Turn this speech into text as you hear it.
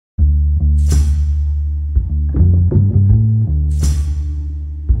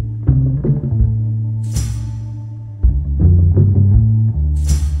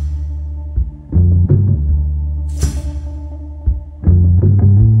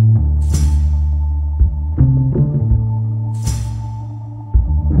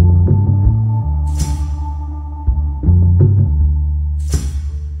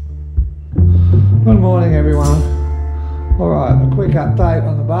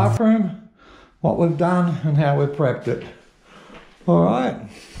bathroom, what we've done and how we've prepped it. Alright,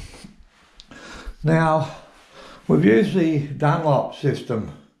 now we've used the Dunlop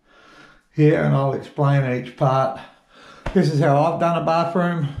system here and I'll explain each part. This is how I've done a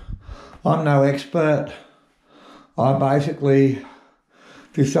bathroom. I'm no expert. I basically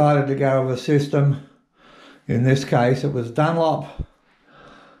decided to go with a system. In this case it was Dunlop,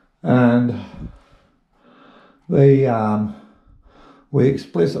 and we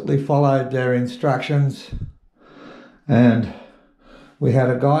explicitly followed their instructions, and we had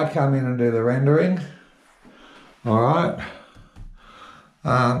a guy come in and do the rendering. Alright,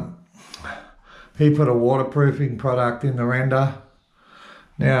 he put a waterproofing product in the render.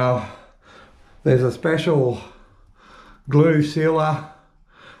 Now there's a special glue sealer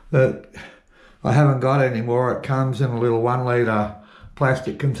that I haven't got anymore. It comes in a little 1 litre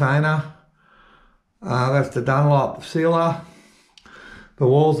plastic container. That's the Dunlop sealer. The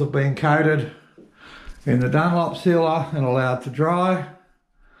walls have been coated in the Dunlop sealer and allowed to dry.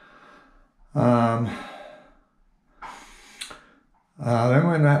 Then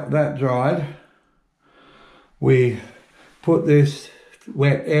when that dried, we put this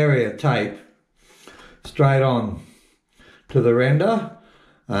wet area tape straight on to the render,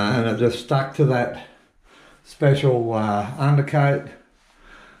 and it just stuck to that special undercoat.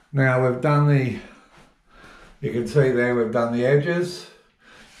 Now we've done you can see there we've done the edges.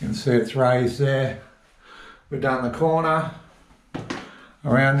 You can see it's raised there. We've done the corner,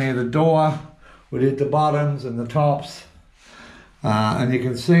 around near the door. We did the bottoms and the tops. And you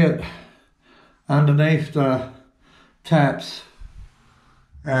can see it underneath the taps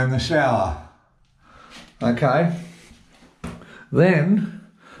and the shower. Okay. Then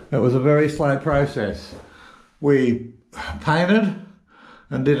it was a very slow process. We painted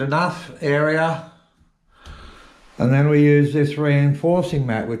and did enough area, and then we used this reinforcing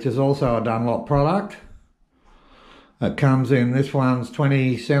mat, which is also a Dunlop product. It comes in, this one's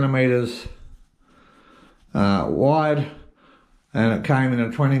 20 centimetres wide, and it came in a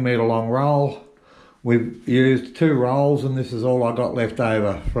 20-metre long roll. We've used 2 rolls, and this is all I got left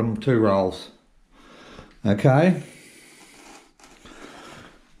over from 2 rolls. Okay.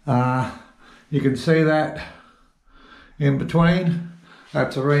 You can see that in between.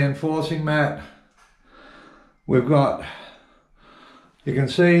 That's a reinforcing mat. We've got, you can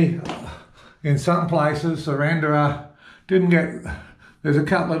see in some places the renderer didn't get, there's a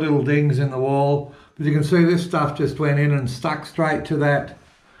couple of little dings in the wall, but you can see this stuff just went in and stuck straight to that.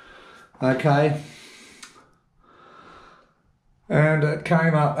 Okay. And it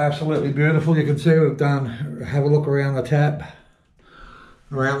came up absolutely beautiful. You can see we've done, have a look around the tap,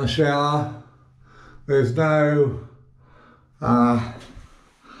 around the shower. There's no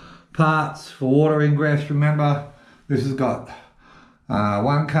parts for water ingress. Remember, this has got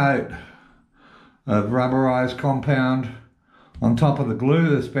 1 coat of rubberized compound on top of the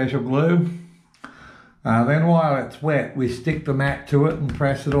glue, the special glue. Then while it's wet, we stick the mat to it and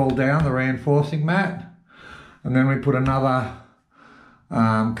press it all down, the reinforcing mat. And then we put another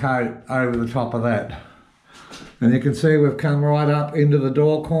coat over the top of that. And you can see we've come right up into the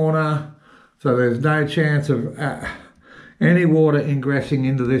door corner, so there's no chance of any water ingressing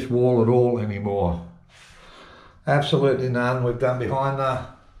into this wall at all anymore. Absolutely none. We've done behind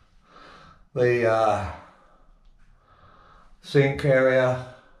the sink area.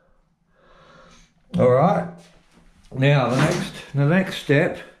 All right. Now the next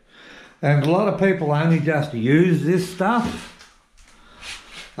step, and a lot of people only just use this stuff.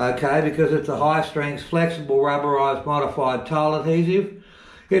 Okay, because it's a high strength, flexible, rubberized, modified tile adhesive.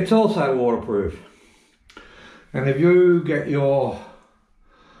 It's also waterproof. And if you get your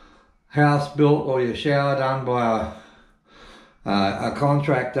house built or your shower done by a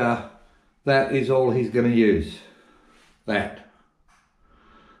contractor, that is all he's going to use. That.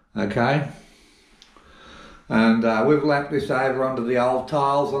 Okay. And we've lapped this over onto the old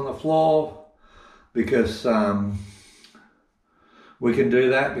tiles on the floor because we can do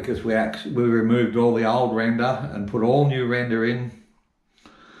that because we removed all the old render and put all new render in.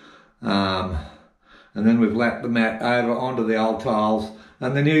 And then we've lapped the mat over onto the old tiles,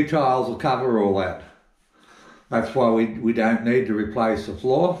 and the new tiles will cover all that. That's why we don't need to replace the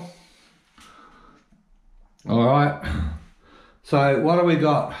floor. All right. So what do we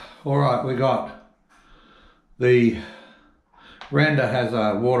got? All right, we got the render has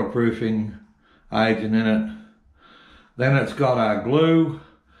a waterproofing agent in it. Then it's got a glue.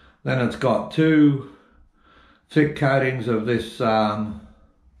 Then it's got 2 thick coatings of this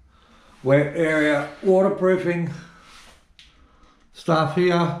wet area waterproofing stuff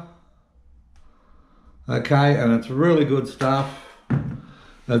here. Okay, and it's really good stuff.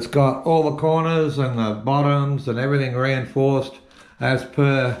 It's got all the corners and the bottoms and everything reinforced as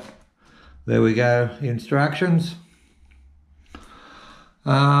per, there we go, instructions.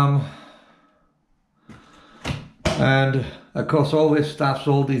 And of course all this stuff's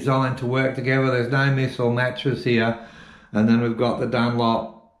all designed to work together. There's no miss or matches here. And then we've got the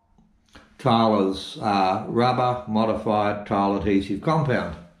Dunlop Tyler's rubber modified tile adhesive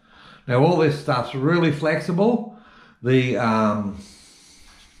compound. Now all this stuff's really flexible. The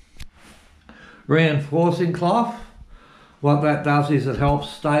reinforcing cloth, what that does is it helps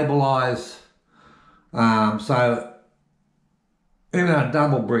stabilize. So in a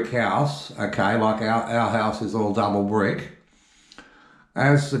double brick house, okay, like our house is all double brick,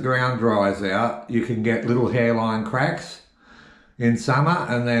 as the ground dries out, you can get little hairline cracks in summer,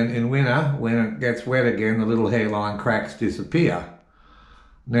 and then in winter, when it gets wet again, the little hairline cracks disappear.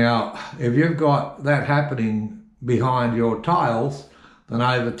 Now, if you've got that happening behind your tiles, then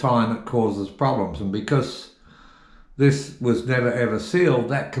over time it causes problems. And because this was never ever sealed,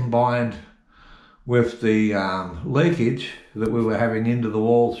 that combined with the leakage that we were having into the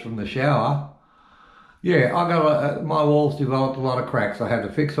walls from the shower, yeah, my walls developed a lot of cracks. I had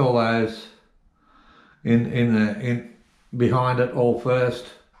to fix all those in behind it all first,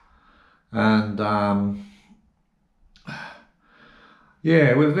 and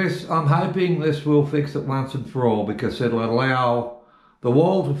yeah, with this, I'm hoping this will fix it once and for all, because it'll allow the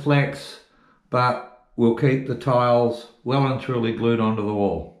wall to flex, but we'll keep the tiles well and truly glued onto the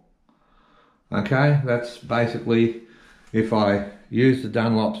wall. Okay, that's basically, if I use the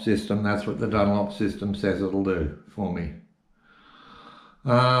Dunlop system, that's what the Dunlop system says it'll do for me.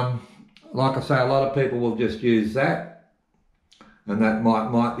 Like I say, a lot of people will just use that, and that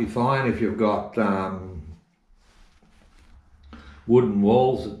might be fine if you've got wooden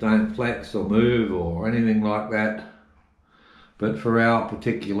walls that don't flex or move or anything like that. But for our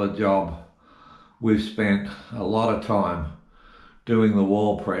particular job, we've spent a lot of time doing the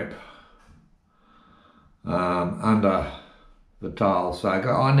wall prep under the tiles. So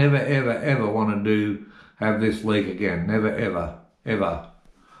I never ever want to have this leak again. Never ever.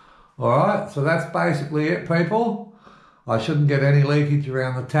 Alright, so that's basically it, people. I shouldn't get any leakage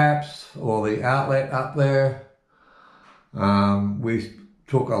around the taps or the outlet up there. We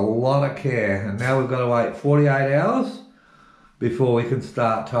took a lot of care, and now we've got to wait 48 hours before we can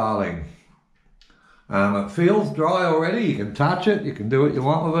start tiling. It feels dry already. You can touch it, you can do what you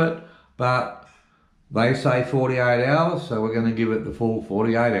want with it, but they say 48 hours, so we're going to give it the full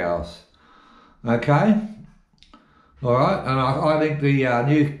 48 hours. Okay? Alright, and I think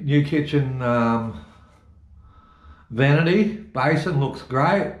the new kitchen vanity basin looks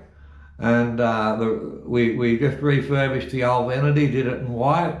great. And we just refurbished the old vanity, did it in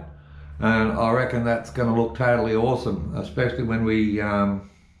white, and I reckon that's going to look totally awesome, especially when we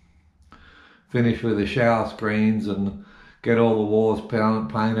finish with the shower screens and get all the walls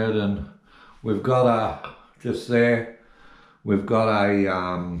painted. And we've got we've got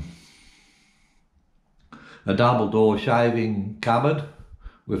a double door shaving cupboard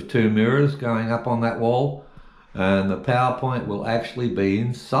with 2 mirrors going up on that wall. And the PowerPoint will actually be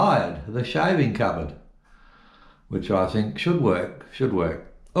inside the shaving cupboard, which I think should work.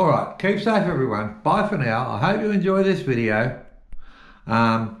 Alright, keep safe everyone. Bye for now. I hope you enjoy this video.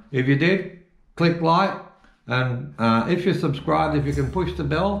 If you did, click like, and if you're subscribed, if you can push the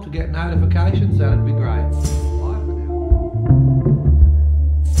bell to get notifications, that'd be great.